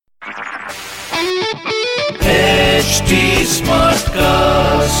Smart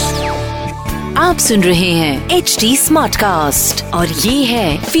cast. आप सुन रहे हैं HD स्मार्ट कास्ट और ये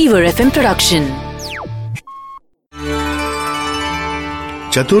है फीवर FM प्रोडक्शन।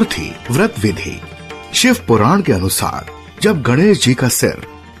 चतुर्थी व्रत विधि। शिव पुराण के अनुसार जब गणेश जी का सिर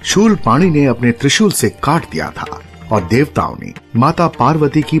शूलपाणी ने अपने त्रिशूल से काट दिया था और देवताओं ने माता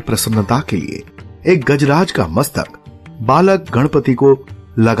पार्वती की प्रसन्नता के लिए एक गजराज का मस्तक बालक गणपति को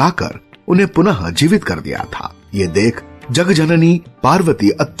लगाकर उन्हें पुनः जीवित कर दिया था, ये देख जगजननी पार्वती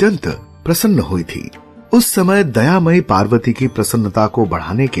अत्यंत प्रसन्न हुई थी। उस समय दयामयी पार्वती की प्रसन्नता को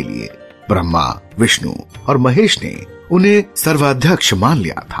बढ़ाने के लिए ब्रह्मा, विष्णु और महेश ने उन्हें सर्वाध्यक्ष मान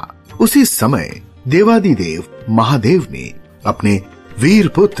लिया था। उसी समय देवादिदेव महादेव ने अपने वीर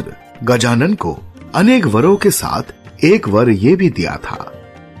पुत्र गजानन को अनेक वरों के साथ एक वर ये भी दिया था,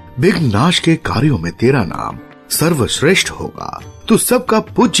 विघ्न नाश के कार्यों में तेरा नाम सर्वश्रेष्ठ होगा, तू सबका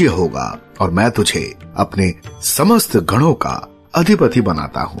पूज्य होगा और मैं तुझे अपने समस्त गणों का अधिपति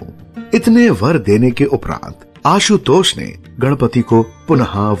बनाता हूँ। इतने वर देने के उपरांत आशुतोष ने गणपति को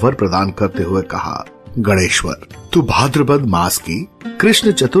पुनः वर प्रदान करते हुए कहा, गणेश्वर, तू भाद्रपद मास की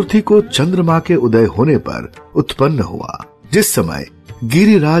कृष्ण चतुर्थी को चंद्रमा के उदय होने पर उत्पन्न हुआ। जिस समय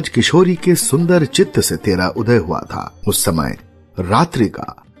गिरिराज किशोरी के सुंदर चित्त से तेरा उदय हुआ था, उस समय रात्रि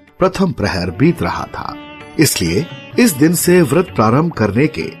का प्रथम प्रहर बीत रहा था। इसलिए इस दिन से व्रत प्रारंभ करने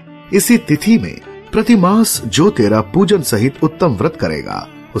के इसी तिथि में प्रतिमास जो तेरा पूजन सहित उत्तम व्रत करेगा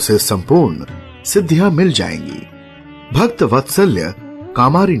उसे संपूर्ण सिद्धियां मिल जाएंगी। भक्त वत्सल्य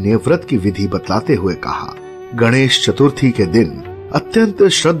कामारी ने व्रत की विधि बतलाते हुए कहा, गणेश चतुर्थी के दिन अत्यंत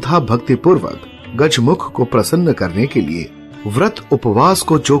श्रद्धा भक्ति पूर्वक गजमुख को प्रसन्न करने के लिए व्रत उपवास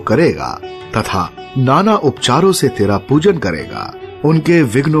को जो करेगा तथा नाना उपचारों से तेरा पूजन करेगा, उनके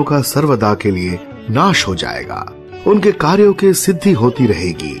विघ्नों का सर्वदा के लिए नाश हो जाएगा, उनके कार्यों की सिद्धि होती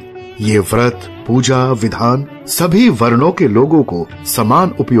रहेगी। ये व्रत पूजा विधान सभी वर्णों के लोगों को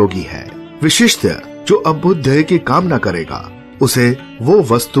समान उपयोगी है। विशिष्ट जो अबुद्ध की कामना करेगा उसे वो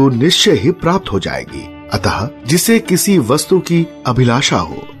वस्तु निश्चय ही प्राप्त हो जाएगी। अतः जिसे किसी वस्तु की अभिलाषा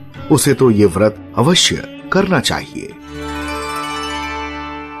हो उसे तो ये व्रत अवश्य करना चाहिए।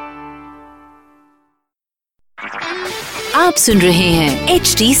 आप सुन रहे हैं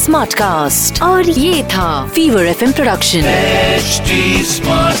HD स्मार्ट कास्ट और ये था fever FM production. HD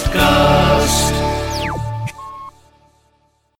smart cast.